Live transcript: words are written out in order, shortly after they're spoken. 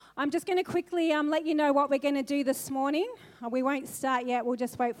I'm just going to quickly let you know what we're going to do this morning. We won't start yet. We'll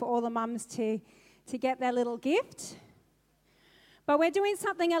just wait for all the mums to get their little gift. But we're doing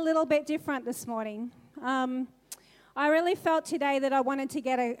something a little bit different this morning. I really felt today that I wanted to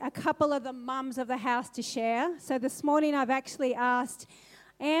get a couple of the mums of the house to share. So this morning I've actually asked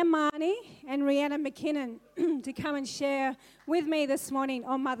Anne Marnie and Rhiannon McKinnon to come and share with me this morning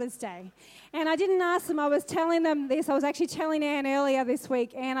on Mother's Day. And I didn't ask them, I was telling them this, I was actually telling Anne earlier this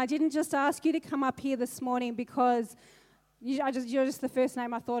week, and I didn't just ask you to come up here this morning because you're just the first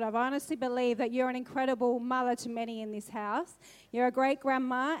name I thought of. I honestly believe that you're an incredible mother to many in this house. You're a great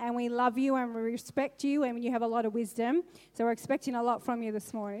grandma, and we love you and we respect you, and you have a lot of wisdom. So we're expecting a lot from you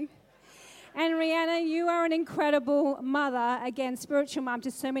this morning. And Rhiannon, you are an incredible mother, again, spiritual mum to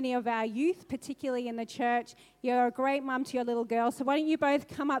so many of our youth, particularly in the church. You're a great mum to your little girl. So why don't you both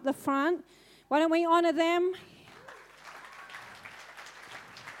come up the front? Why don't we honour them?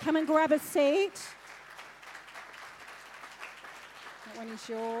 Come and grab a seat. That one is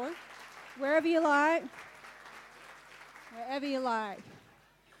yours. Wherever you like. Wherever you like.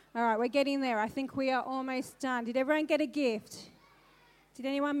 All right, we're getting there. I think we are almost done. Did everyone get a gift? Did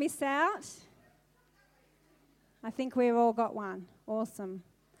anyone miss out? I think we've all got one. Awesome.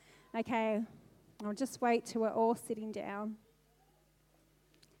 Okay, I'll just wait till we're all sitting down.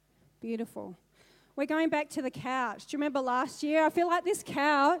 Beautiful. We're going back to the couch. Do you remember last year? I feel like this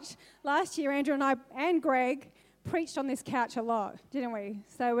couch, last year Andrew and I and Greg preached on this couch a lot, didn't we?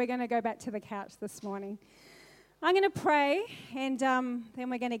 So we're going to go back to the couch this morning. I'm going to pray, and then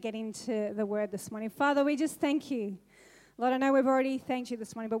we're going to get into the word this morning. Father, we just thank you. Lord, I know we've already thanked you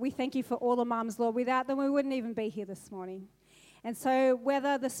this morning, but we thank you for all the mums, Lord. Without them, we wouldn't even be here this morning. And so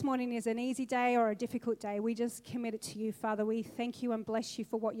whether this morning is an easy day or a difficult day, we just commit it to you, Father. We thank you and bless you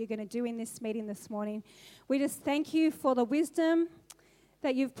for what you're going to do in this meeting this morning. We just thank you for the wisdom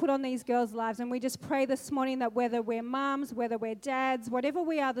that you've put on these girls' lives. And we just pray this morning that whether we're mums, whether we're dads, whatever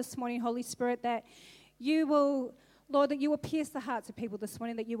we are this morning, Holy Spirit, that you will, Lord, that you will pierce the hearts of people this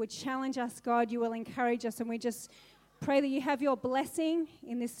morning, that you would challenge us, God, you will encourage us, and we just pray that you have your blessing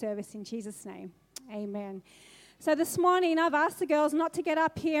in this service in Jesus' name. Amen. So this morning I've asked the girls not to get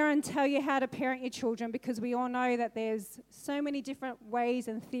up here and tell you how to parent your children because we all know that there's so many different ways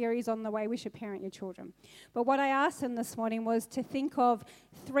and theories on the way we should parent your children. But what I asked them this morning was to think of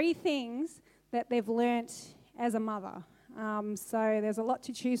 3 things that they've learnt as a mother. So there's a lot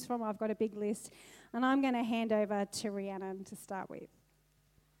to choose from. I've got a big list. And I'm going to hand over to Rhiannon to start with.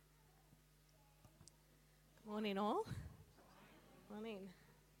 Morning all. Morning.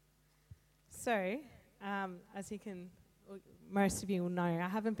 So, as most of you will know, I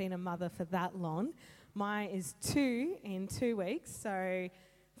haven't been a mother for that long. Mine is 2 in 2 weeks. So,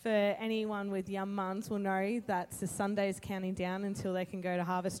 for anyone with young mums will know that's the Sundays counting down until they can go to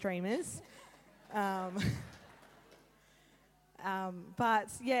Harvest Dreamers. But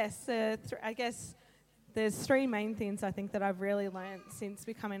yes, I guess there's 3 main things I think that I've really learnt since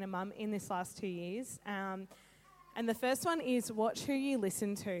becoming a mum in this last 2 years. And the first one is watch who you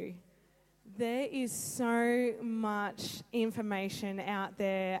listen to. There is so much information out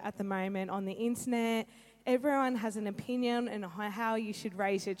there at the moment on the internet. Everyone has an opinion on how you should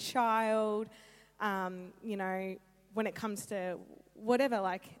raise your child, when it comes to whatever,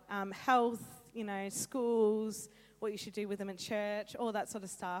 like health, schools, what you should do with them at church, all that sort of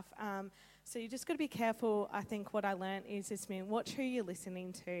stuff. So you just got to be careful. I think what I learnt is this: watch who you're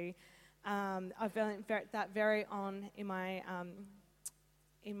listening to. I've learnt that very on in my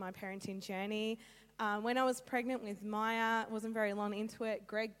parenting journey. When I was pregnant with Maya, wasn't very long into it,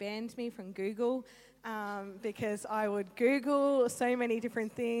 Greg banned me from Google because I would Google so many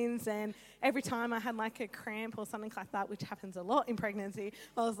different things, and every time I had like a cramp or something like that, which happens a lot in pregnancy,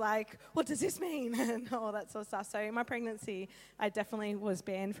 I was like, what does this mean? And all that sort of stuff. So in my pregnancy, I definitely was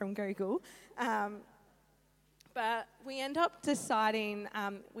banned from Google. But we end up deciding,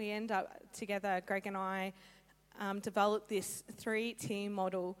 together, Greg and I, developed this 3-tier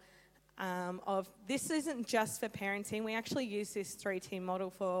model of this isn't just for parenting. We actually use this 3-tier model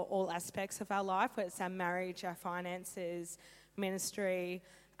for all aspects of our life, whether it's our marriage, our finances, ministry.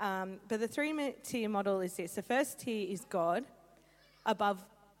 But the 3-tier model is this. The first tier is God. Above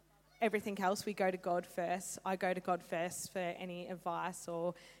everything else, we go to God first. I go to God first for any advice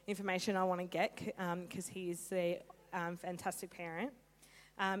or information I want to get because he is the fantastic parent.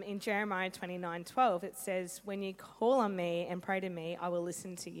 In Jeremiah 29:12, it says, when you call on me and pray to me, I will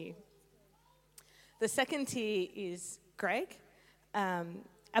listen to you. The second tier is Greg.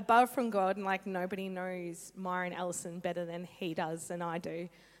 Above from God, and like nobody knows Myron Ellison better than he does and I do.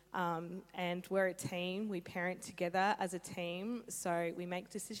 And we're a team. We parent together as a team, so we make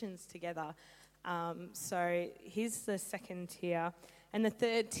decisions together. So here's the second tier. And the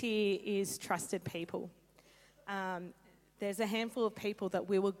third tier is trusted people. There's a handful of people that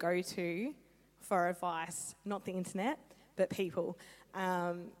we will go to for advice, not the internet, but people.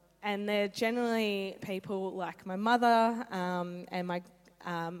 And they're generally people like my mother and my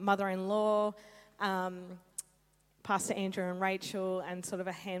mother-in-law, Pastor Andrew and Rachel, and sort of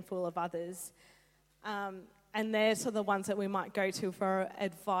a handful of others. And they're sort of the ones that we might go to for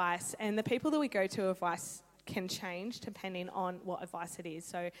advice. And the people that we go to advice can change depending on what advice it is.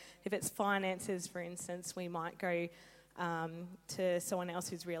 So if it's finances, for instance, we might go to someone else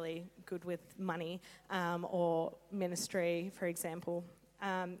who's really good with money, or ministry, for example.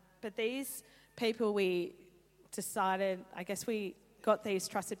 But these people, we decided, I guess we got these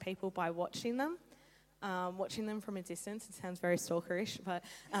trusted people by watching them from a distance. It sounds very stalkerish, but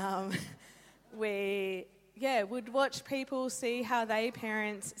we would watch people, see how they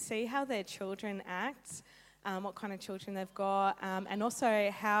parent, see how their children act, what kind of children they've got, and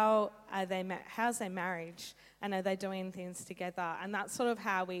also how's their marriage, and are they doing things together? And that's sort of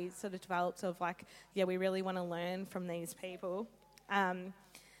how we sort of developed we really want to learn from these people. Apart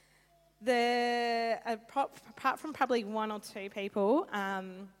from probably one or two people,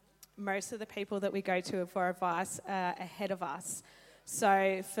 most of the people that we go to for advice are ahead of us.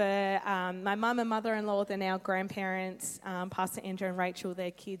 So for my mum and mother-in-law, they're now grandparents. Pastor Andrew and Rachel,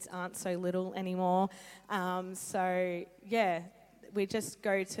 their kids aren't so little anymore. We just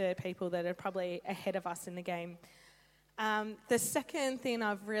go to people that are probably ahead of us in the game. The second thing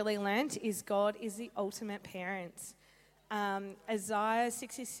I've really learnt is God is the ultimate parent. Isaiah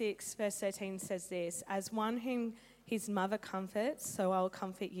 66 verse 13 says this: "As one whom his mother comforts, so I will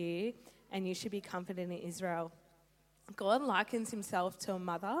comfort you, and you should be comforted in Israel." God likens himself to a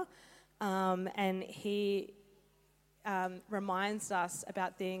mother, and he reminds us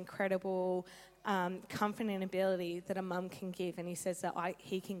about the incredible comforting ability that a mum can give, and he says that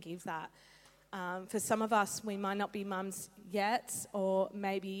he can give that. For some of us, we might not be mums yet, or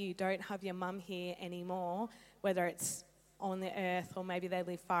maybe you don't have your mum here anymore, whether it's on the earth or maybe they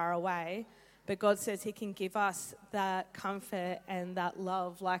live far away. But God says he can give us that comfort and that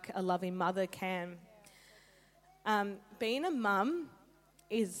love like a loving mother can. Being a mum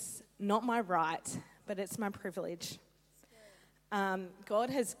is not my right, but it's my privilege. God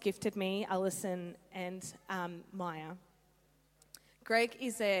has gifted me Alison and Maya. Greg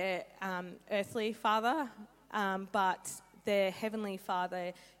is their earthly father, but their heavenly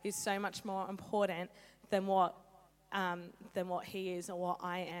father is so much more important than what he is or what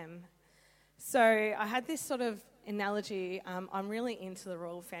I am. So I had this sort of analogy. I'm really into the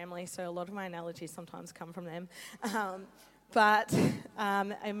royal family, so a lot of my analogies sometimes come from them. But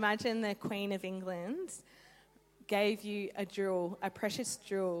imagine the Queen of England gave you a jewel, a precious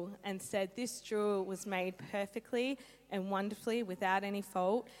jewel, and said this jewel was made perfectly and wonderfully without any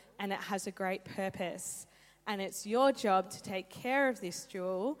fault, and it has a great purpose. And it's your job to take care of this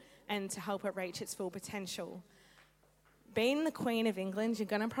jewel and to help it reach its full potential. Being the Queen of England, you're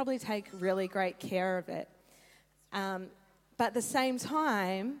going to probably take really great care of it. But at the same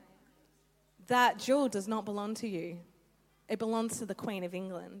time, that jewel does not belong to you. It belongs to the Queen of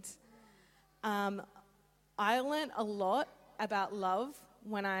England. I learned a lot about love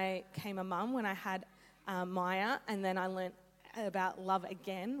when I became a mum, when I had Maya, and then I learned about love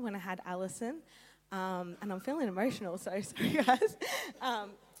again when I had Alison. And I'm feeling emotional, so sorry guys.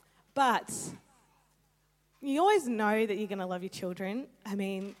 But you always know that you're going to love your children. I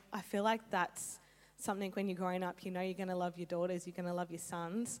mean, I feel like that's something when you're growing up, you know you're going to love your daughters, you're going to love your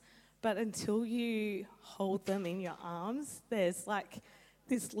sons. But until you hold them in your arms, there's like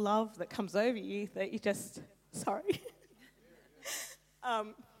this love that comes over you that you just, that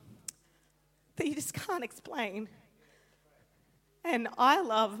you just can't explain. And I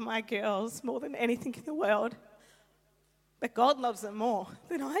love my girls more than anything in the world. But God loves them more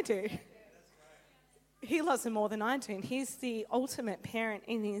than I do. He loves them more than I do, and he's the ultimate parent,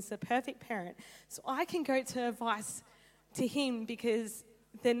 and he's the perfect parent. So I can go to advice to him because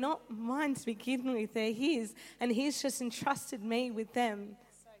they're not mine to begin with, they're his, and he's just entrusted me with them.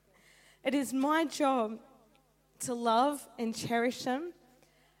 It is my job to love and cherish them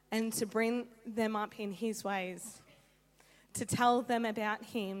and to bring them up in his ways, to tell them about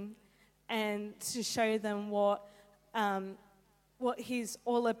him and to show them what he's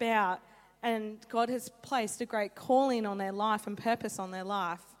all about. And God has placed a great calling on their life and purpose on their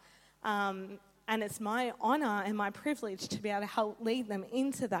life. And it's my honour and my privilege to be able to help lead them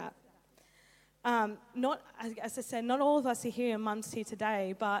into that. Not, as I said, not all of us are here, mums here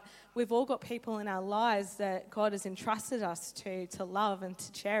today, but we've all got people in our lives that God has entrusted us to love and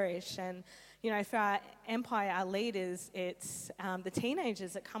to cherish. And, you know, for our Empire, our leaders, it's the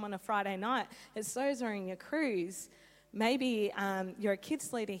teenagers that come on a Friday night. It's those who are in your crews. Maybe you're a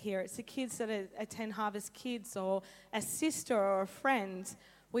kids leader here. It's the kids that attend Harvest Kids, or a sister or a friend.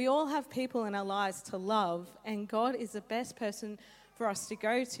 We all have people in our lives to love, and God is the best person for us to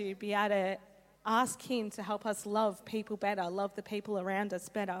go to, be able to ask Him to help us love people better, love the people around us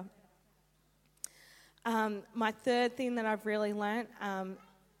better. My third thing that I've really learnt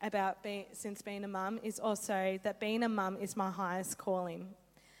since being a mum is also that being a mum is my highest calling.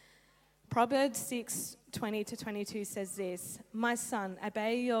 Proverbs 6:20-22 says this: "My son,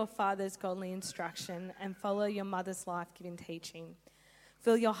 obey your father's godly instruction and follow your mother's life-giving teaching.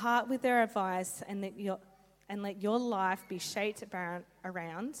 Fill your heart with their advice and let your life be shaped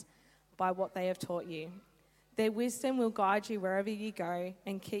around by what they have taught you. Their wisdom will guide you wherever you go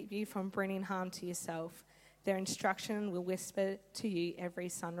and keep you from bringing harm to yourself. Their instruction will whisper to you every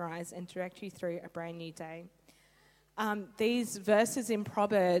sunrise and direct you through a brand new day." These verses in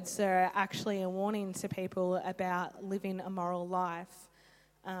Proverbs are actually a warning to people about living a moral life.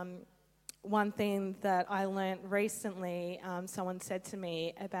 One thing that I learnt recently, someone said to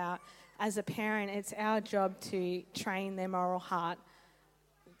me about, as a parent, it's our job to train their moral heart.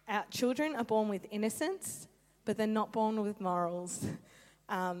 Our children are born with innocence, but they're not born with morals.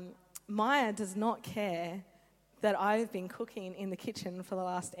 Maya does not care that I've been cooking in the kitchen for the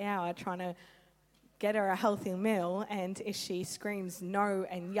last hour trying to get her a healthy meal, and if she screams no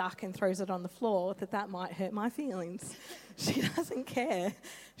and yuck and throws it on the floor, that might hurt my feelings. She doesn't care.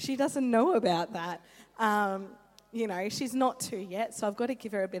 She doesn't know about that. You know, she's not 2 yet, so I've got to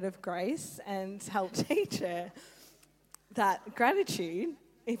give her a bit of grace and help teach her that gratitude.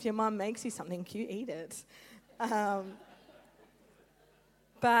 If your mum makes you something cute, eat it.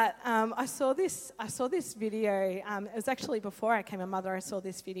 But I saw this video. It was actually before I became a mother. I saw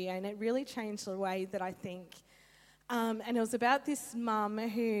this video, and it really changed the way that I think. And it was about this mum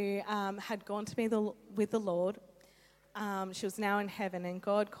who had gone to be with the Lord. She was now in heaven, and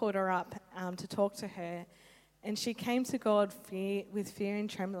God called her up to talk to her. And she came to God with fear and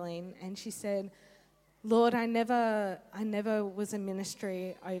trembling, and she said, "Lord, I never was in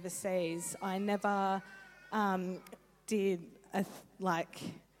ministry overseas. I never did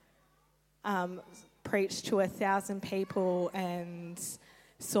preach to 1,000 people and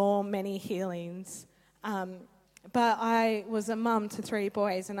saw many healings. But I was a mum to 3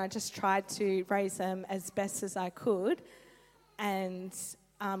 boys, and I just tried to raise them as best as I could and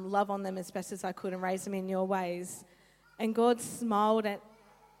love on them as best as I could and raise them in your ways." And God smiled at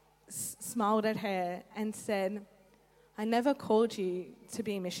her and said, "I never called you to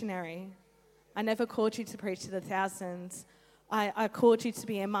be a missionary. I never called you to preach to the thousands. I called you to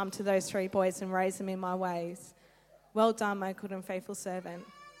be a mum to those 3 boys and raise them in my ways. Well done, my good and faithful servant."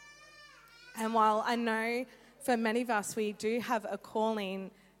 And while I know for many of us we do have a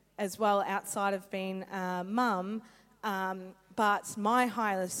calling as well outside of being a mum, but my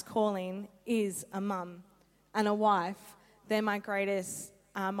highest calling is a mum and a wife. They're my greatest,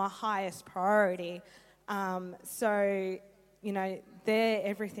 my highest priority. So, you know, they're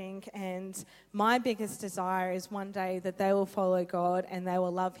everything, and my biggest desire is one day that they will follow God and they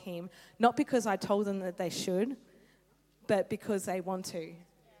will love Him, not because I told them that they should, but because they want to,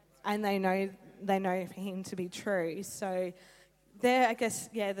 and they know Him to be true. So they're, I guess,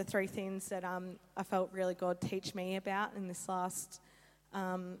 the 3 things that I felt really God teach me about in this last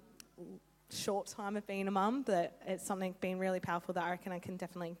short time of being a mum, but it's something been really powerful that I reckon I can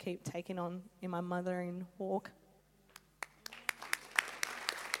definitely keep taking on in my mothering walk.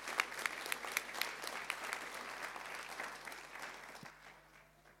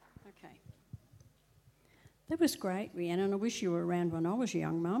 Okay. That was great, Rhiannon. I wish you were around when I was a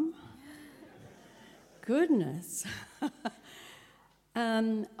young mum. Goodness.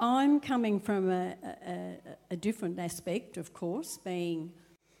 I'm coming from a different aspect, of course, being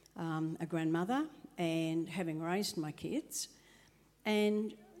a grandmother and having raised my kids.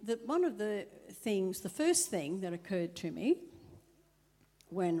 And the first thing that occurred to me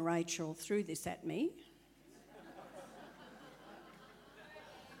when Rachel threw this at me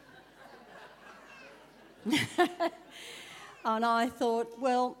and I thought,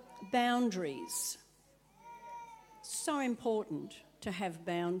 well, boundaries. So important to have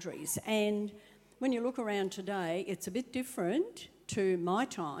boundaries. And when you look around today, it's a bit different to my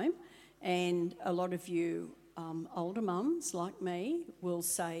time, and a lot of you older mums like me will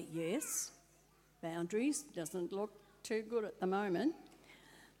say, yes, boundaries doesn't look too good at the moment.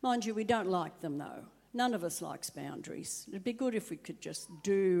 Mind you, we don't like them though. None of us likes boundaries. It'd be good if we could just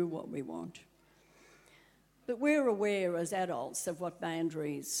do what we want. But we're aware as adults of what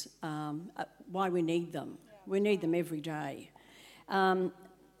boundaries, why we need them. We need them every day. And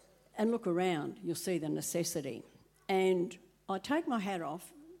look around, you'll see the necessity. And I take my hat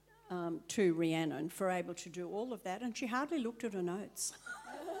off to Rhiannon for able to do all of that, and she hardly looked at her notes.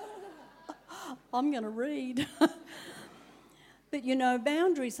 I'm going to read. But you know,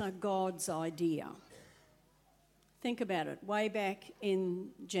 boundaries are God's idea. Think about it, way back in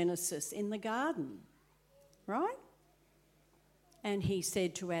Genesis, in the garden, right? And he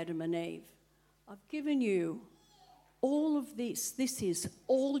said to Adam and Eve, I've given you all of this. This is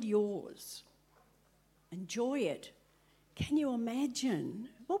all yours. Enjoy it. Can you imagine?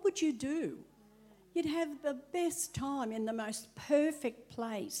 What would you do? You'd have the best time in the most perfect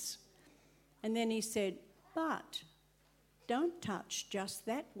place. And then he said, but don't touch just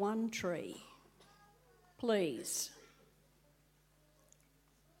that one tree. Please.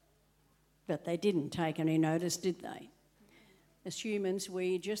 But they didn't take any notice, did they? As humans,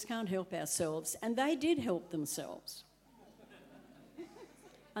 we just can't help ourselves. And they did help themselves.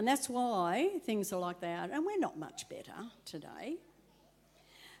 And that's why things are like they are. And we're not much better today.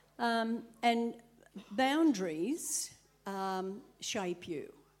 And boundaries shape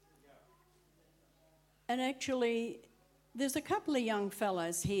you. And actually, there's a couple of young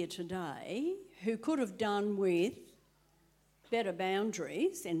fellows here today who could have done with better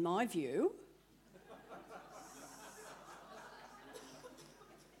boundaries, in my view.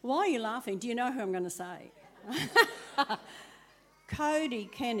 Why are you laughing? Do you know who I'm going to say? Cody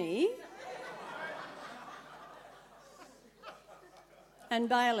Kenny and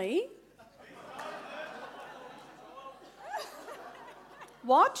Bailey.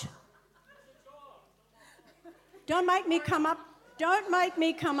 What? Don't make me come up. Don't make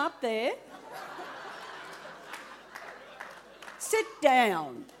me come up there. Sit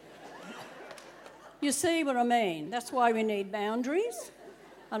down. You see what I mean? That's why we need boundaries.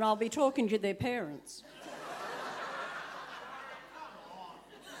 And I'll be talking to their parents.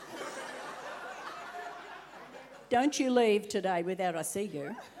 Don't you leave today without I see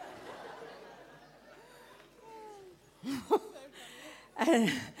you.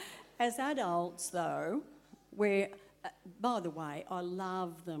 As adults, though, we're, by the way, I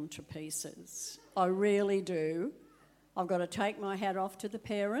love them to pieces. I really do. I've got to take my hat off to the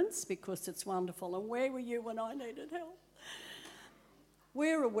parents because it's wonderful. And where were you when I needed help?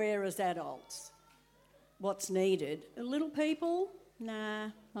 We're aware as adults what's needed. Little people, nah,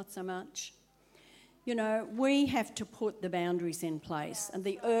 not so much. You know, we have to put the boundaries in place, and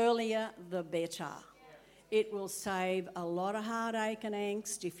the earlier the better. It will save a lot of heartache and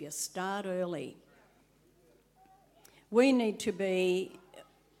angst if you start early. We need to be,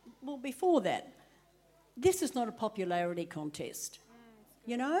 well, before that, this is not a popularity contest.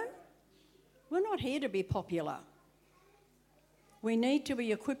 You know? We're not here to be popular. We need to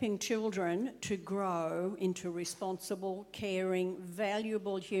be equipping children to grow into responsible, caring,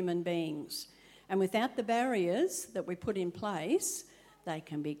 valuable human beings. And without the barriers that we put in place, they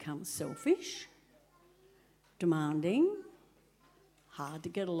can become selfish, demanding, hard to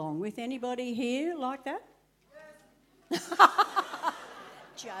get along with. Anybody here like that? Yes.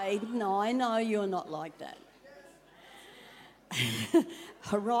 Jade, no, I know you're not like that.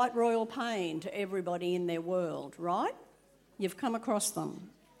 A right royal pain to everybody in their world, right? You've come across them.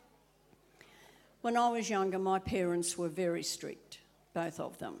 When I was younger, my parents were very strict, both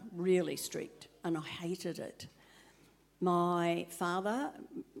of them, really strict, and I hated it. My father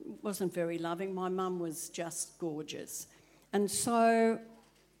wasn't very loving. My mum was just gorgeous. And so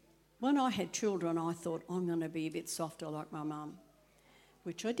when I had children, I thought, I'm going to be a bit softer like my mum,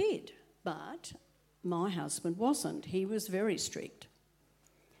 which I did. But my husband wasn't. He was very strict.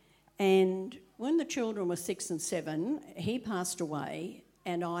 And when the children were 6 and 7, he passed away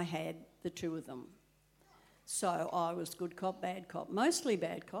and I had the two of them. So I was good cop, bad cop, mostly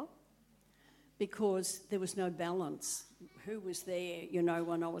bad cop, because there was no balance. Who was there, you know,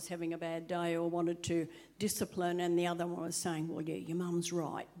 when I was having a bad day or wanted to discipline, and the other one was saying, well, yeah, your mum's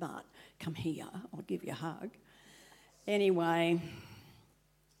right, but come here, I'll give you a hug. Anyway,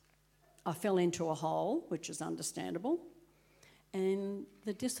 I fell into a hole, which is understandable. And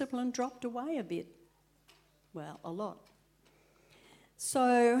the discipline dropped away a bit. Well, a lot.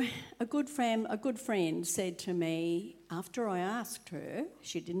 So a good friend said to me, after I asked her,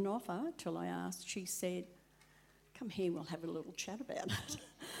 she didn't offer till I asked, she said, come here, we'll have a little chat about it.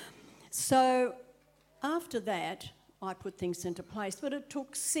 So after that, I put things into place, but it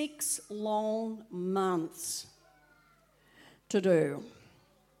took 6 long months to do.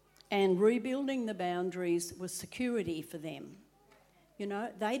 And rebuilding the boundaries was security for them. You know,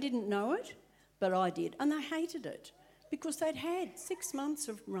 they didn't know it, but I did. And they hated it because they'd had 6 months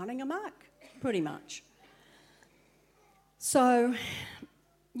of running amok, pretty much. So,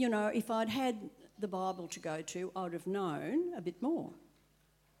 you know, if I'd had the Bible to go to, I'd have known a bit more.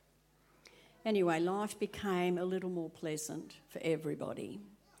 Anyway, life became a little more pleasant for everybody.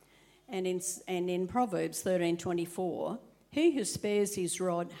 And in Proverbs 13:24, he who spares his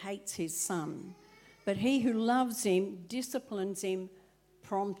rod hates his son, but he who loves him disciplines him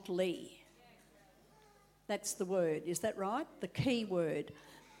promptly. That's the word, is that right? The key word.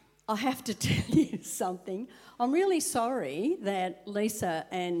 I have to tell you something. I'm really sorry that Lisa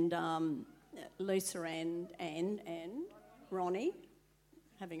and Ronnie,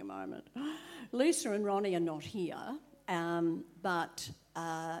 having a moment. Lisa and Ronnie are not here, but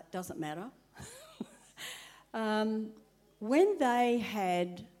doesn't matter. When they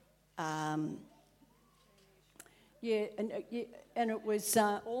had, and it was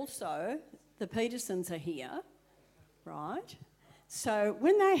also, the Petersons are here, right? So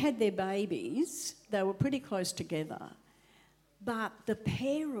when they had their babies, they were pretty close together, but the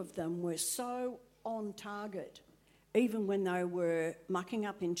pair of them were so on target, even when they were mucking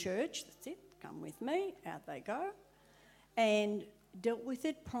up in church. That's it, come with me, out they go, and dealt with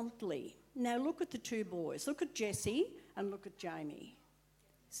it promptly. Now look at the two boys, look at Jesse and look at Jamie.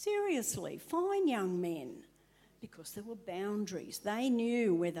 Seriously, fine young men, because there were boundaries. They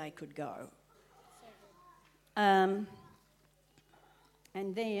knew where they could go.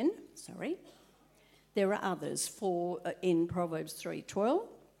 And then, there are others in Proverbs 3:12.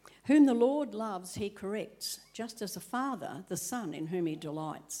 Whom the Lord loves, he corrects, just as a father, the son in whom he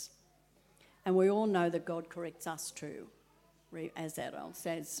delights. And we all know that God corrects us too, as adults,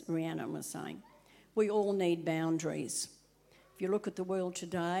 as Rhiannon was saying. We all need boundaries. If you look at the world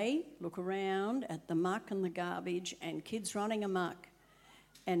today, look around at the muck and the garbage and kids running amok,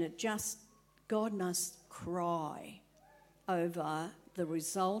 and God must cry over the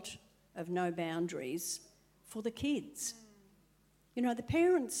result of no boundaries for the kids. You know, the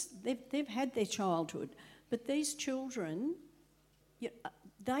parents, they've had their childhood, but these children,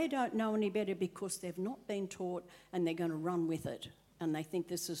 they don't know any better because they've not been taught, and they're going to run with it, and they think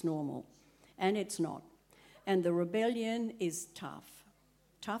this is normal, and it's not. And the rebellion is tough.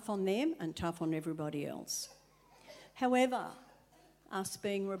 Tough on them and tough on everybody else. However, us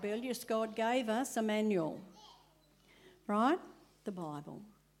being rebellious, God gave us a manual, right? The Bible.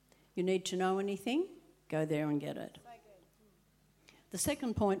 You need to know anything? Go there and get it. The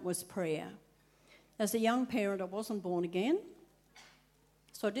second point was prayer. As a young parent, I wasn't born again,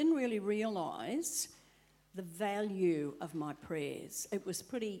 so I didn't really realise the value of my prayers. It was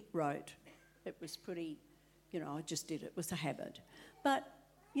pretty rote. It was pretty, I just did it. It was a habit. But,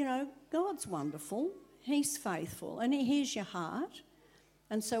 God's wonderful. He's faithful, and he hears your heart.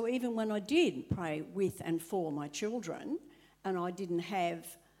 And so even when I did pray with and for my children, and I didn't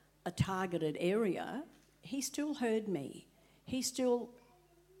have a targeted area, he still heard me. He still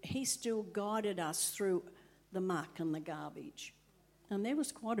guided us through the muck and the garbage. And there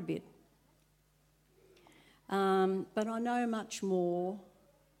was quite a bit. But I know much more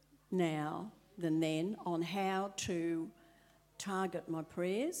now than then on how to target my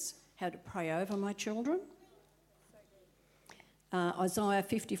prayers, how to pray over my children. Isaiah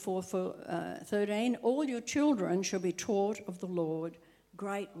 54:13, all your children shall be taught of the Lord.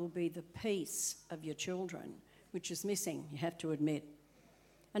 Great will be the peace of your children, which is missing, you have to admit.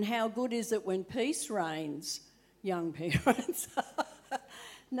 And how good is it when peace reigns, young parents?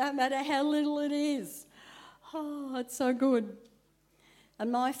 No matter how little it is. Oh, it's so good.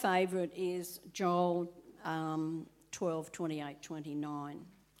 And my favourite is Joel 12:28-29.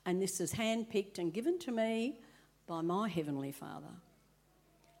 And this is handpicked and given to me by my Heavenly Father.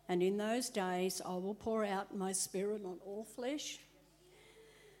 And in those days I will pour out my spirit on all flesh.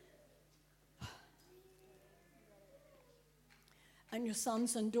 And your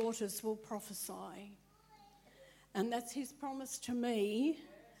sons and daughters will prophesy. And that's his promise to me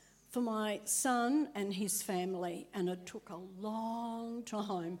for my son and his family. And it took a long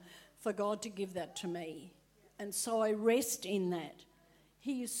time for God to give that to me. And so I rest in that.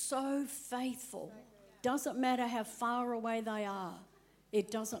 He is so faithful. Doesn't matter how far away they are.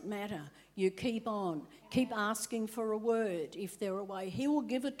 It doesn't matter. You keep on. Keep asking for a word. If they're away, he will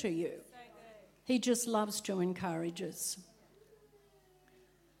give it to you. He just loves to encourage us.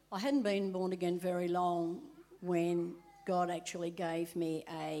 I hadn't been born again very long when God actually gave me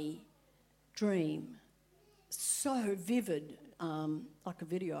a dream, so vivid, like a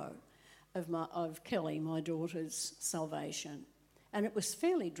video, of Kelly, my daughter's salvation. and it was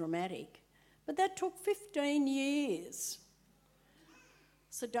fairly dramatic. But that took 15 years.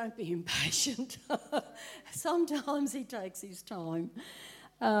 So don't be impatient. Sometimes he takes his time.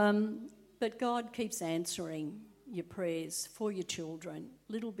 But God keeps answering your prayers for your children,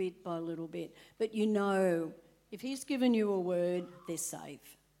 little bit by little bit. But you know, if he's given you a word, they're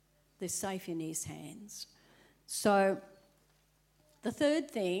safe. They're safe in his hands. So the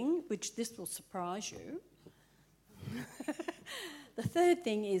third thing, which this will surprise you, the third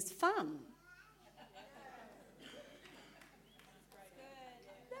thing is fun.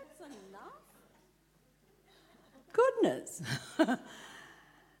 That's enough. Goodness.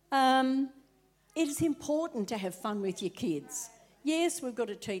 It is important to have fun with your kids. Yes, we've got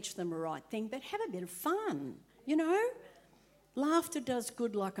to teach them the right thing, but have a bit of fun, you know? Laughter does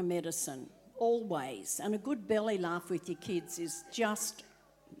good like a medicine, always. And a good belly laugh with your kids is just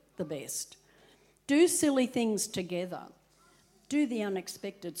the best. Do silly things together. Do the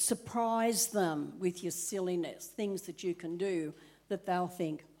unexpected. Surprise them with your silliness, things that you can do that they'll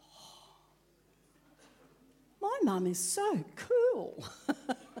think, oh, my mum is so cool.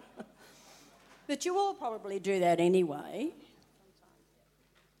 But you all probably do that anyway.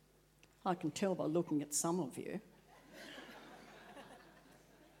 I can tell by looking at some of you.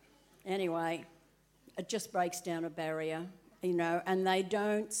 Anyway, it just breaks down a barrier, you know, and they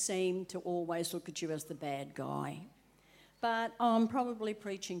don't seem to always look at you as the bad guy. But I'm probably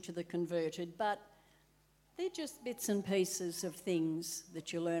preaching to the converted, but they're just bits and pieces of things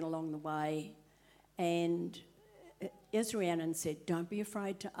that you learn along the way. And as Rhiannon said, don't be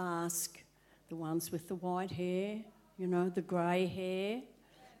afraid to ask the ones with the white hair, you know, the grey hair.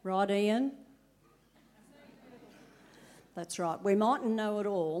 Right, Ian? That's right. We mightn't know it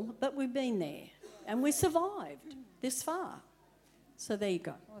all, but we've been there and we survived this far. So there you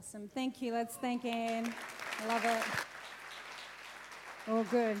go. Awesome. Thank you. Let's thank Anne. I love it. All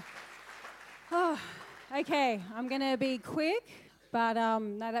good. Oh, okay. I'm going to be quick, but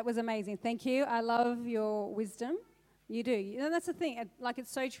no, that was amazing. Thank you. I love your wisdom. You do. You know, that's the thing. Like,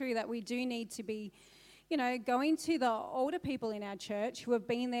 it's so true that we do need to be, you know, going to the older people in our church who have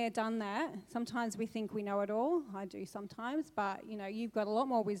been there, done that. Sometimes we think we know it all. I do sometimes, but, you know, you've got a lot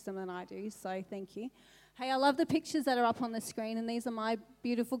more wisdom than I do, so thank you. Hey, I love the pictures that are up on the screen, and these are my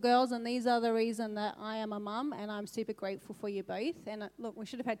beautiful girls, and these are the reason that I am a mum, and I'm super grateful for you both. And look, we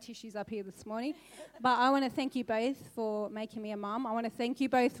should have had tissues up here this morning, but I want to thank you both for making me a mum. I want to thank you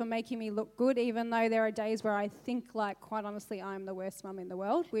both for making me look good, even though there are days where I think, like, quite honestly, I'm the worst mum in the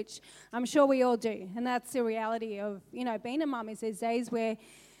world, which I'm sure we all do. And that's the reality of, you know, being a mum, is there's days where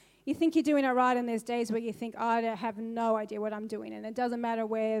you think you're doing it right, and there's days where you think, I have no idea what I'm doing. And it doesn't matter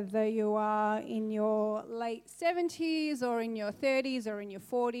whether you are in your late 70s or in your 30s or in your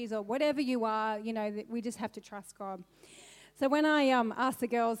 40s or whatever you are, you know, we just have to trust God. So when I asked the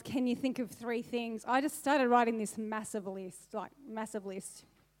girls, can you think of 3 things, I just started writing this massive list.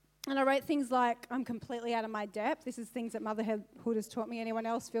 And I wrote things like, I'm completely out of my depth. This is things that motherhood has taught me. Anyone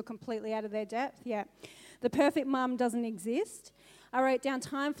else feel completely out of their depth? Yeah. The perfect mum doesn't exist. I wrote down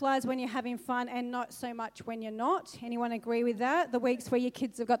time flies when you're having fun and not so much when you're not. Anyone agree with that? The weeks where your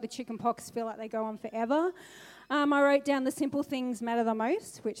kids have got the chicken pox feel like they go on forever. I wrote down the simple things matter the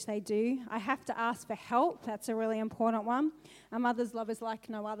most, which they do. I have to ask for help. That's a really important one. A mother's love is like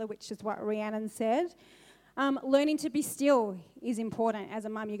no other, which is what Rhiannon said. Learning to be still is important as a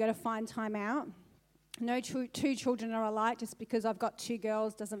mum. You've got to find time out. No two children are alike. Just because I've got 2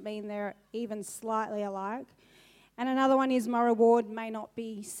 girls doesn't mean they're even slightly alike. And another one is my reward may not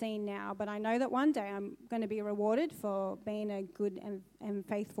be seen now, but I know that one day I'm going to be rewarded for being a good and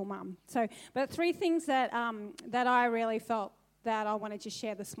faithful mum. So, but 3 things that that I really felt that I wanted to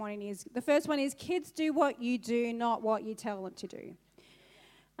share this morning is, the first one is kids do what you do, not what you tell them to do.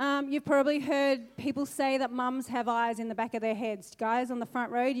 You've probably heard people say that mums have eyes in the back of their heads. Guys on the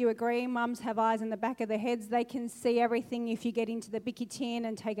front row, do you agree? Mums have eyes in the back of their heads. They can see everything. If you get into the bicky tin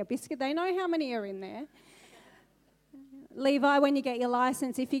and take a biscuit, they know how many are in there. Levi, when you get your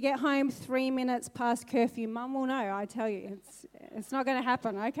license, if you get home 3 minutes past curfew, Mum will know, I tell you. It's not going to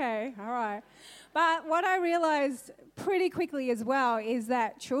happen. Okay, all right. But what I realised pretty quickly as well is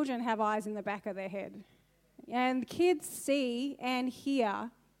that children have eyes in the back of their head. And kids see and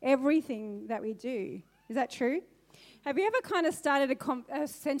hear everything that we do. Is that true? Have you ever kind of started a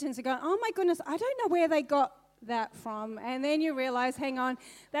sentence and gone, oh my goodness, I don't know where they got that from, and then you realise, hang on,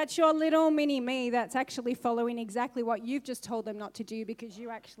 that's your little mini me that's actually following exactly what you've just told them not to do because you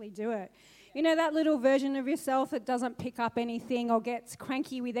actually do it. You know, that little version of yourself that doesn't pick up anything or gets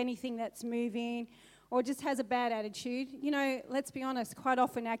cranky with anything that's moving or just has a bad attitude. You know, let's be honest, quite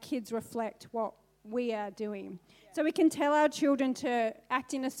often our kids reflect what we are doing. So we can tell our children to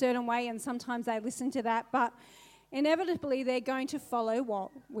act in a certain way, and sometimes they listen to that, but inevitably they're going to follow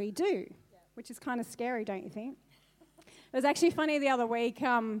what we do, which is kind of scary, don't you think? It was actually funny the other week,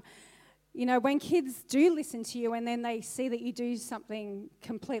 when kids do listen to you and then they see that you do something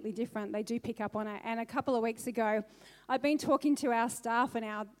completely different, they do pick up on it. And a couple of weeks ago, I've been talking to our staff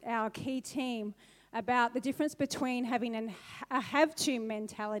and our key team about the difference between having a have-to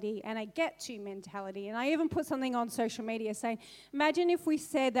mentality and a get-to mentality. And I even put something on social media saying, imagine if we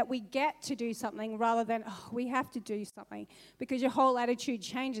said that we get to do something rather than, we have to do something, because your whole attitude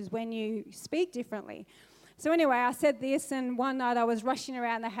changes when you speak differently. So anyway, I said this, and one night I was rushing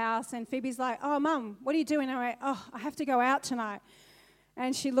around the house, and Phoebe's like, oh, Mum, what are you doing? And I went, I have to go out tonight.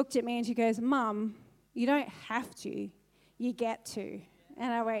 And she looked at me and she goes, Mum, you don't have to, you get to.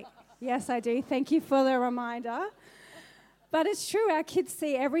 And I went, yes, I do. Thank you for the reminder. But it's true, our kids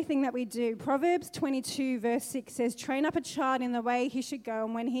see everything that we do. Proverbs 22 verse 6 says, train up a child in the way he should go,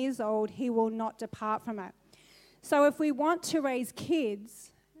 and when he is old, he will not depart from it. So if we want to raise kids,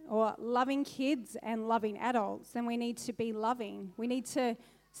 or loving kids and loving adults, then we need to be loving. We need to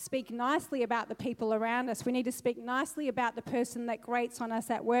speak nicely about the people around us. We need to speak nicely about the person that grates on us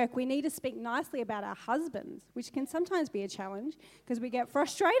at work. We need to speak nicely about our husbands, which can sometimes be a challenge because we get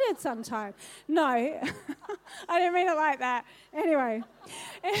frustrated sometimes. No, I didn't mean it like that. Anyway,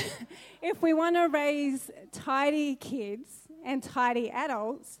 if we want to raise tidy kids and tidy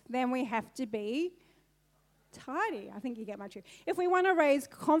adults, then we have to be tidy. I think you get my truth. If we want to raise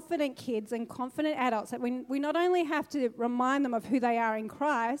confident kids and confident adults, that we not only have to remind them of who they are in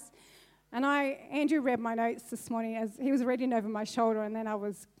Christ, and Andrew read my notes this morning as he was reading over my shoulder, and then I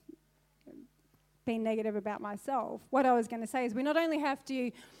was being negative about myself. What I was going to say is we not only have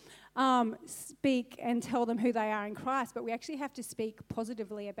to speak and tell them who they are in Christ, but we actually have to speak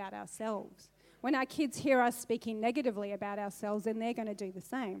positively about ourselves. When our kids hear us speaking negatively about ourselves, then they're going to do the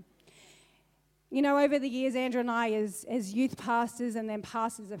same. You know, over the years, Andrew and I, as youth pastors and then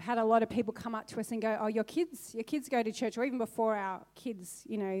pastors, have had a lot of people come up to us and go, oh, your kids go to church, or even before our kids,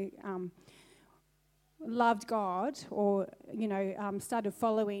 loved God or, started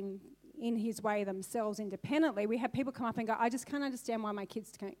following in his way themselves independently. We had people come up and go, I just can't understand why my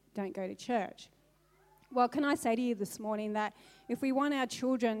kids don't go to church. Well, can I say to you this morning that if we want our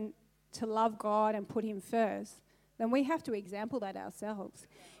children to love God and put him first, then we have to example that ourselves.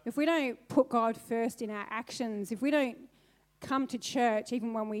 If we don't put God first in our actions, if we don't come to church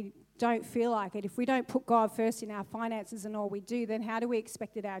even when we don't feel like it, if we don't put God first in our finances and all we do, then how do we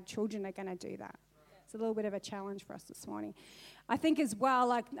expect that our children are going to do that? It's a little bit of a challenge for us this morning. I think as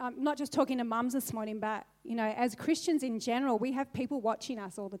well, I'm not just talking to mums this morning, but, as Christians in general, we have people watching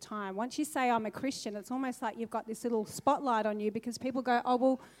us all the time. Once you say, I'm a Christian, it's almost like you've got this little spotlight on you because people go, oh,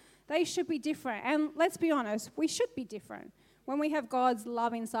 well, they should be different. And let's be honest, we should be different. When we have God's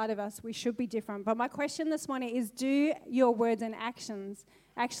love inside of us, we should be different. But my question this morning is, do your words and actions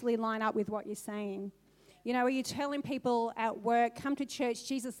actually line up with what you're saying? Are you telling people at work, come to church,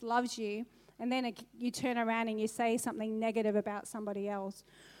 Jesus loves you, and then you turn around and you say something negative about somebody else?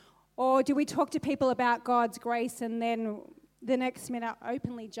 Or do we talk to people about God's grace and then the next minute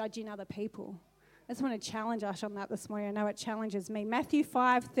openly judging other people? I just want to challenge us on that this morning. I know it challenges me. Matthew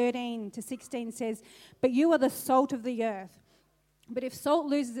 5:13-16 says, but you are the salt of the earth. But if salt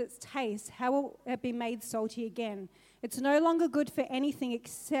loses its taste, how will it be made salty again? It's no longer good for anything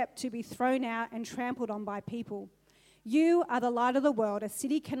except to be thrown out and trampled on by people. You are the light of the world. A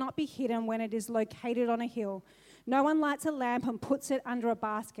city cannot be hidden when it is located on a hill. No one lights a lamp and puts it under a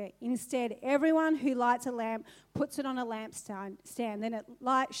basket. Instead, everyone who lights a lamp puts it on a lampstand. Then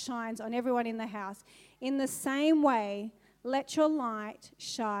light shines on everyone in the house. In the same way, let your light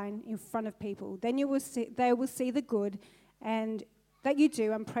shine in front of people. Then they will see the good and that you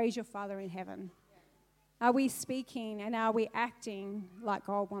do and praise your Father in heaven. Are we speaking and are we acting like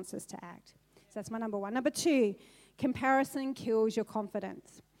God wants us to act? So that's my number one. Number two, comparison kills your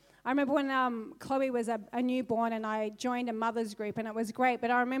confidence. I remember when Chloe was a newborn and I joined a mother's group, and it was great. But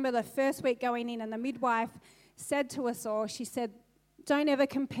I remember the first week going in and the midwife said to us all, she said, don't ever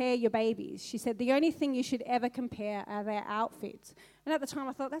compare your babies. She said, the only thing you should ever compare are their outfits. And at the time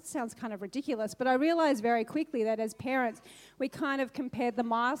I thought, that sounds kind of ridiculous. But I realized very quickly that as parents, we kind of compared the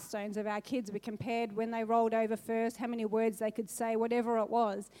milestones of our kids. We compared when they rolled over first, how many words they could say, whatever it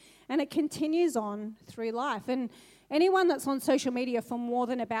was. And it continues on through life. And anyone that's on social media for more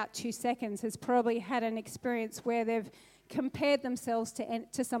than about 2 seconds has probably had an experience where they've compared themselves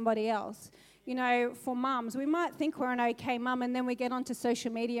to somebody else. For mums, we might think we're an okay mum, and then we get onto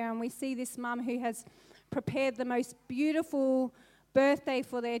social media and we see this mum who has prepared the most beautiful birthday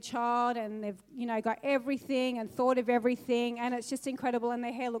for their child, and they've, got everything and thought of everything, and it's just incredible, and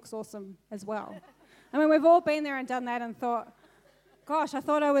their hair looks awesome as well. I mean, we've all been there and done that and thought, gosh, I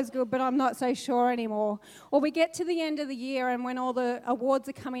thought I was good, but I'm not so sure anymore. Or we get to the end of the year, and when all the awards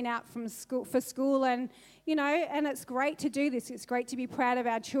are coming out from school, and, and it's great to do this. It's great to be proud of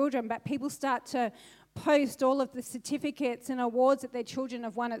our children, but people start to post all of the certificates and awards that their children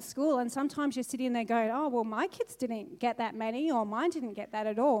have won at school, and sometimes you're sitting there going, oh, well, my kids didn't get that many, or mine didn't get that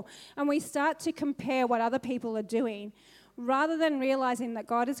at all. And we start to compare what other people are doing rather than realizing that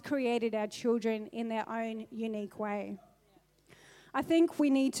God has created our children in their own unique way. I think we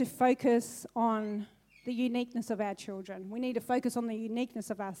need to focus on the uniqueness of our children. We need to focus on the uniqueness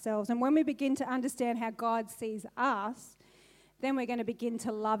of ourselves. And when we begin to understand how God sees us, then we're going to begin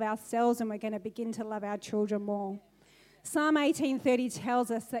to love ourselves, and we're going to begin to love our children more. Psalm 18:30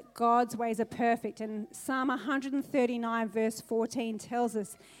 tells us that God's ways are perfect, and Psalm 139 verse 14 tells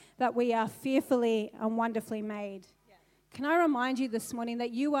us that we are fearfully and wonderfully made. Yeah. Can I remind you this morning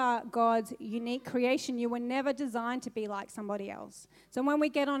that you are God's unique creation? You were never designed to be like somebody else. So when we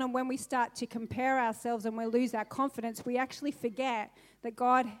get on and when we start to compare ourselves and we lose our confidence, we actually forget that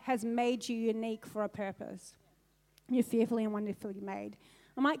God has made you unique for a purpose. You're fearfully and wonderfully made.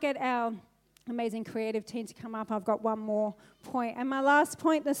 I might get our amazing creative team to come up. I've got one more point. And my last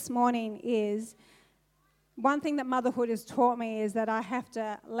point this morning is, one thing that motherhood has taught me is that I have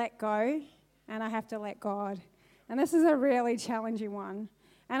to let go and I have to let God. And this is a really challenging one.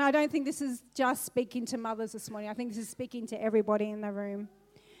 And I don't think this is just speaking to mothers this morning. I think this is speaking to everybody in the room.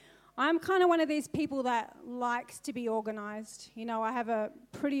 I'm kind of one of these people that likes to be organized. I have a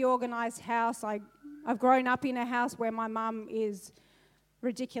pretty organized house. I've grown up in a house where my mum is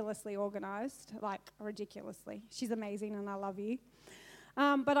ridiculously organised, like ridiculously. She's amazing and I love you.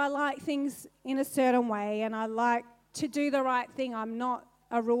 But I like things in a certain way, and I like to do the right thing. I'm not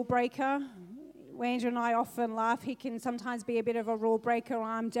a rule breaker. Andrew and I often laugh. He can sometimes be a bit of a rule breaker.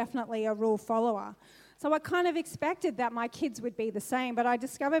 I'm definitely a rule follower. So I kind of expected that my kids would be the same, but I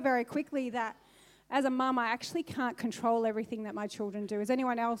discovered very quickly that as a mum, I actually can't control everything that my children do. Has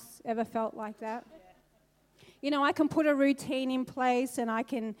anyone else ever felt like that? I can put a routine in place and I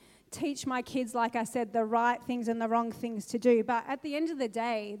can teach my kids, like I said, the right things and the wrong things to do. But at the end of the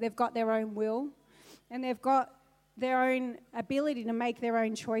day, they've got their own will and they've got their own ability to make their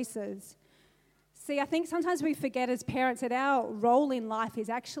own choices. See, I think sometimes we forget as parents that our role in life is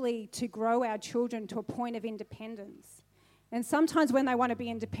actually to grow our children to a point of independence. And sometimes when they want to be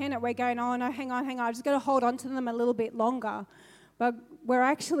independent, we're going, oh, no, hang on, I've just got to hold on to them a little bit longer. But we're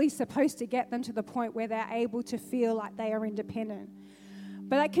actually supposed to get them to the point where they're able to feel like they are independent.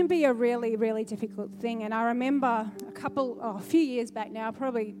 But that can be a really, really difficult thing. And I remember a few years back now,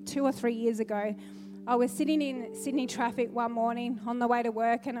 probably 2 or 3 years ago, I was sitting in Sydney traffic one morning on the way to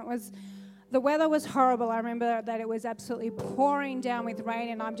work, and the weather was horrible. I remember that it was absolutely pouring down with rain,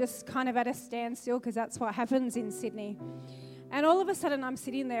 and I'm just kind of at a standstill because that's what happens in Sydney. And all of a sudden I'm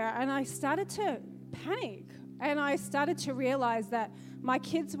sitting there and I started to panic. And I started to realize that my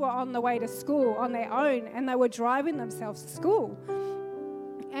kids were on the way to school on their own, and they were driving themselves to school.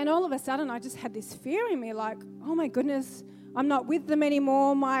 And all of a sudden, I just had this fear in me, like, oh my goodness, I'm not with them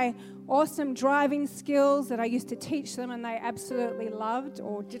anymore. My awesome driving skills that I used to teach them and they absolutely loved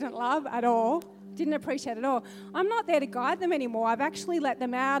or didn't love at all, didn't appreciate at all. I'm not there to guide them anymore. I've actually let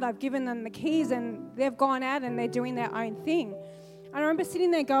them out. I've given them the keys and they've gone out and they're doing their own thing. I remember sitting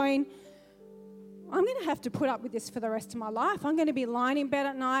there going, I'm going to have to put up with this for the rest of my life. I'm going to be lying in bed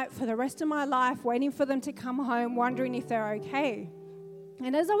at night for the rest of my life, waiting for them to come home, wondering if they're okay.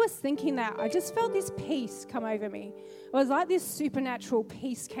 And as I was thinking that, I just felt this peace come over me. It was like this supernatural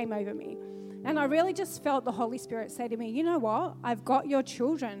peace came over me. And I really just felt the Holy Spirit say to me, you know what? I've got your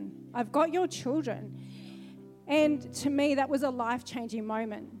children. I've got your children. And to me, that was a life-changing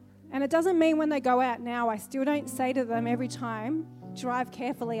moment. And it doesn't mean when they go out now, I still don't say to them every time, drive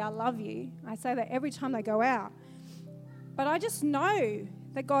carefully, I love you. I say that every time they go out. But I just know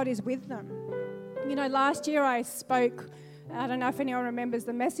that God is with them. Last year I spoke, I don't know if anyone remembers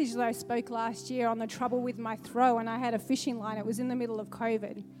the message that I spoke last year on the trouble with my throat, and I had a fishing line. It was in the middle of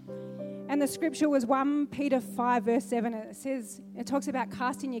COVID. And the scripture was 1 Peter 5 verse 7, and it talks about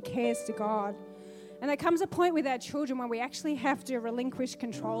casting your cares to God. And there comes a point with our children when we actually have to relinquish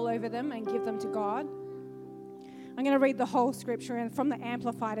control over them and give them to God. I'm going to read the whole scripture, and from the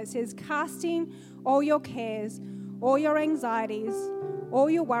Amplified it says, casting all your cares, all your anxieties, all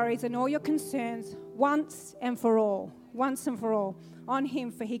your worries and all your concerns once and for all on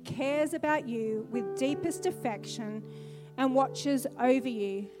him, for he cares about you with deepest affection and watches over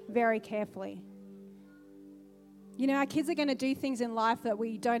you very carefully. You know, our kids are going to do things in life that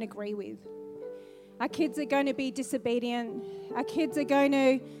we don't agree with. Our kids are going to be disobedient. Our kids are going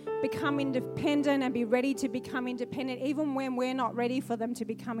to become independent and be ready to become independent even when we're not ready for them to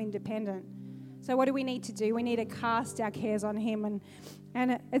become independent. So what do we need to do? We need to cast our cares on him.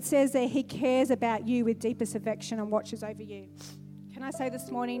 And it says that he cares about you with deepest affection and watches over you. Can I say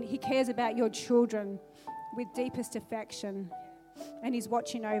this morning, he cares about your children with deepest affection and he's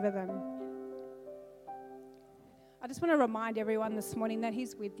watching over them. I just want to remind everyone this morning that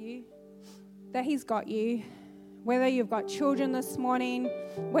he's with you, that he's got you. Whether you've got children this morning,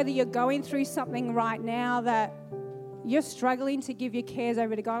 whether you're going through something right now that you're struggling to give your cares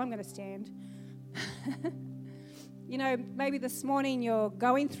over to God, I'm going to stand. You know, maybe this morning you're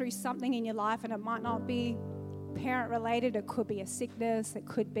going through something in your life and it might not be parent related. It could be a sickness. It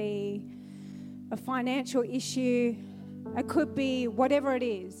could be a financial issue. It could be whatever it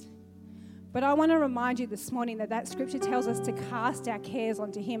is. But I want to remind you this morning that scripture tells us to cast our cares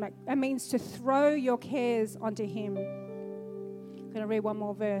onto him. It means to throw your cares onto him. I'm going to read one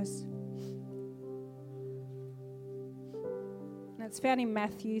more verse. And it's found in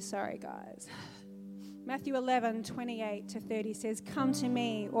Matthew. Sorry, guys. Matthew 11:28-30 says, "Come to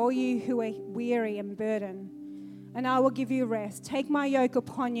me, all you who are weary and burdened, and I will give you rest. Take my yoke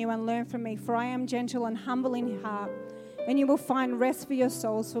upon you and learn from me, for I am gentle and humble in heart, and you will find rest for your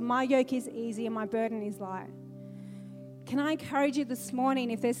souls, for my yoke is easy and my burden is light." Can I encourage you this morning,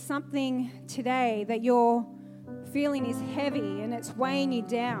 if there's something today that you're feeling is heavy and it's weighing you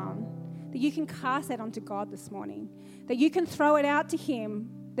down, that you can cast that onto God this morning, that you can throw it out to him.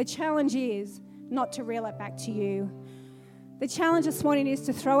 The challenge is not to reel it back to you. The challenge this morning is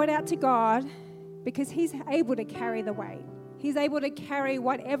to throw it out to God because he's able to carry the weight. He's able to carry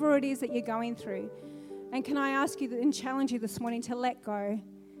whatever it is that you're going through. And can I ask you and challenge you this morning to let go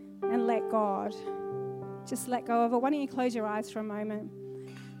and let God. Just let go of it. Why don't you close your eyes for a moment?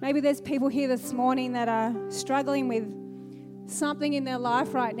 Maybe there's people here this morning that are struggling with something in their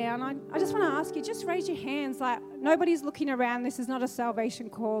life right now. And I just want to ask you, just raise your hands. Like, nobody's looking around. This is not a salvation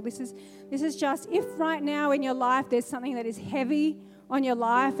call. This is just, if right now in your life there's something that is heavy on your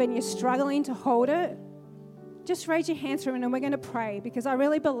life and you're struggling to hold it, just raise your hands for a minute and we're going to pray, because I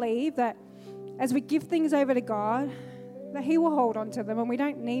really believe that as we give things over to God, that he will hold on to them, and we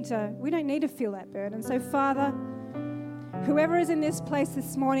don't need to feel that burden. So Father, whoever is in this place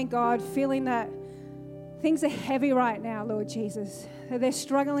this morning, God, feeling that things are heavy right now, Lord Jesus, that they're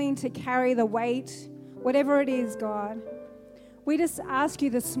struggling to carry the weight, whatever it is, God, we just ask you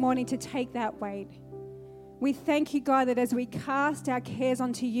this morning to take that weight. We thank you, God, that as we cast our cares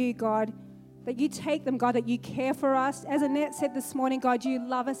onto you, God, that you take them, God, that you care for us. As Annette said this morning, God, you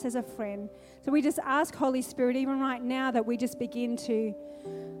love us as a friend. So we just ask, Holy Spirit, even right now, that we just begin to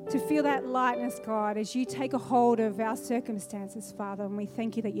feel that lightness, God, as you take a hold of our circumstances, Father, and we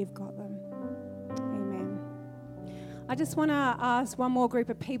thank you that you've got them. Amen. I just want to ask one more group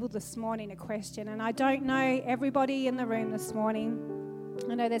of people this morning a question, and I don't know everybody in the room this morning.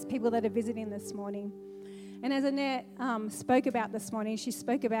 I know there's people that are visiting this morning. And as Annette spoke about this morning, she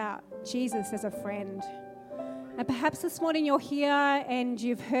spoke about Jesus as a friend. And perhaps this morning you're here and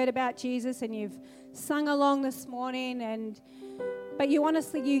you've heard about Jesus and you've sung along this morning, but you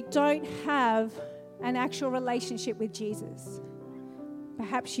honestly don't have an actual relationship with Jesus.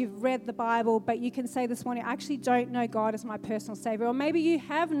 Perhaps you've read the Bible, but you can say this morning, I actually don't know God as my personal Savior. Or maybe you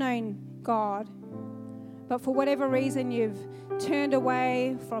have known God, but for whatever reason you've turned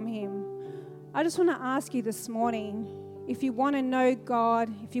away from him. I just want to ask you this morning, if you want to know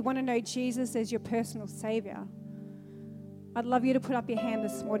God, if you want to know Jesus as your personal Savior, I'd love you to put up your hand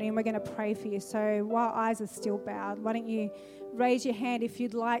this morning and we're going to pray for you. So while eyes are still bowed, why don't you raise your hand if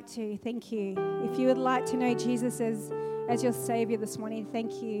you'd like to. Thank you. If you would like to know Jesus as your Savior this morning,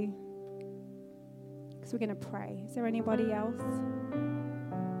 thank you. Because we're going to pray. Is there anybody else?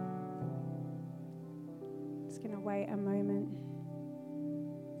 Just going to wait a moment.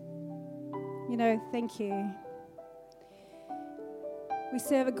 You know, thank you. We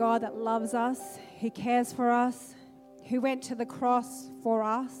serve a God that loves us, who cares for us, who went to the cross for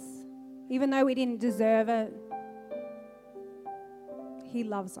us, even though we didn't deserve it. He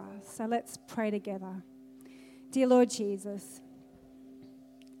loves us. So let's pray together. Dear Lord Jesus,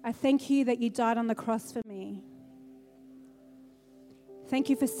 I thank you that you died on the cross for me. Thank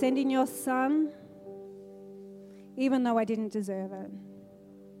you for sending your Son, even though I didn't deserve it.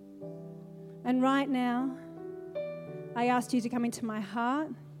 And right now, I ask you to come into my heart.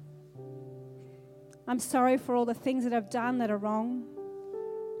 I'm sorry for all the things that I've done that are wrong.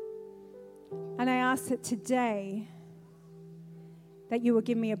 And I ask that today that you will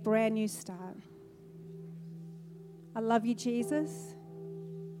give me a brand new start. I love you, Jesus.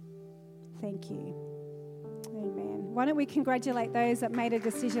 Thank you. Amen. Why don't we congratulate those that made a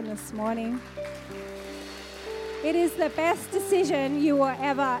decision this morning? It is the best decision you will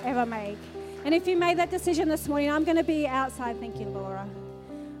ever make. And if you made that decision this morning, I'm going to be outside, thank you, Laura,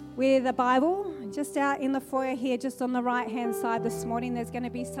 with a Bible, just out in the foyer here, just on the right-hand side this morning. There's going to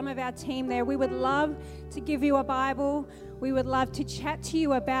be some of our team there. We would love to give you a Bible. We would love to chat to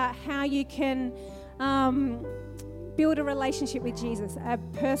you about how you can build a relationship with Jesus, a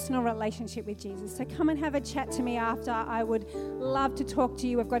personal relationship with Jesus. So come and have a chat to me after. I would love to talk to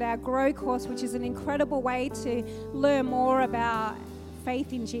you. We've got our Grow course, which is an incredible way to learn more about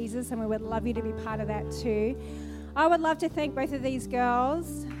faith in Jesus, and we would love you to be part of that too. I would love to thank both of these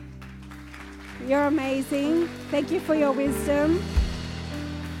girls. You're amazing. Thank you for your wisdom.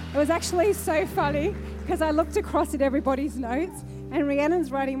 It was actually so funny because I looked across at everybody's notes, and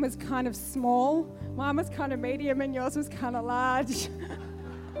Rhiannon's writing was kind of small. Mine was kind of medium and yours was kind of large.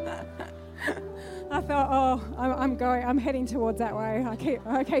 I thought, I'm heading towards that way.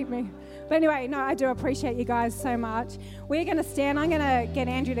 I keep me. But anyway, no, I do appreciate you guys so much. We're going to stand. I'm going to get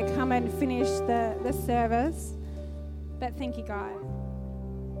Andrew to come and finish the service. But thank you, guys.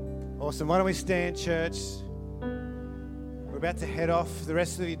 Awesome. Why don't we stand, church? We're about to head off the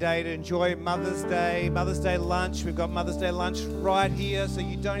rest of your day to enjoy Mother's Day lunch. We've got Mother's Day lunch right here, so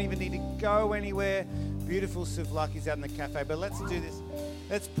you don't even need to go anywhere. Beautiful souvlaki's out in the cafe. But let's do this.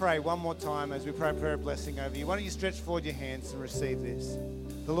 Let's pray one more time as we pray a prayer of blessing over you. Why don't you stretch forward your hands and receive this?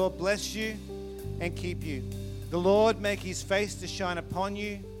 The Lord bless you and keep you. The Lord make his face to shine upon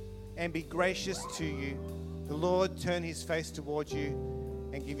you and be gracious to you. The Lord turn his face towards you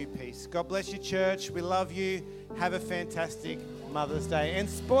and give you peace. God bless you, church. We love you. Have a fantastic Mother's Day. And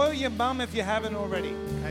spoil your mum if you haven't already.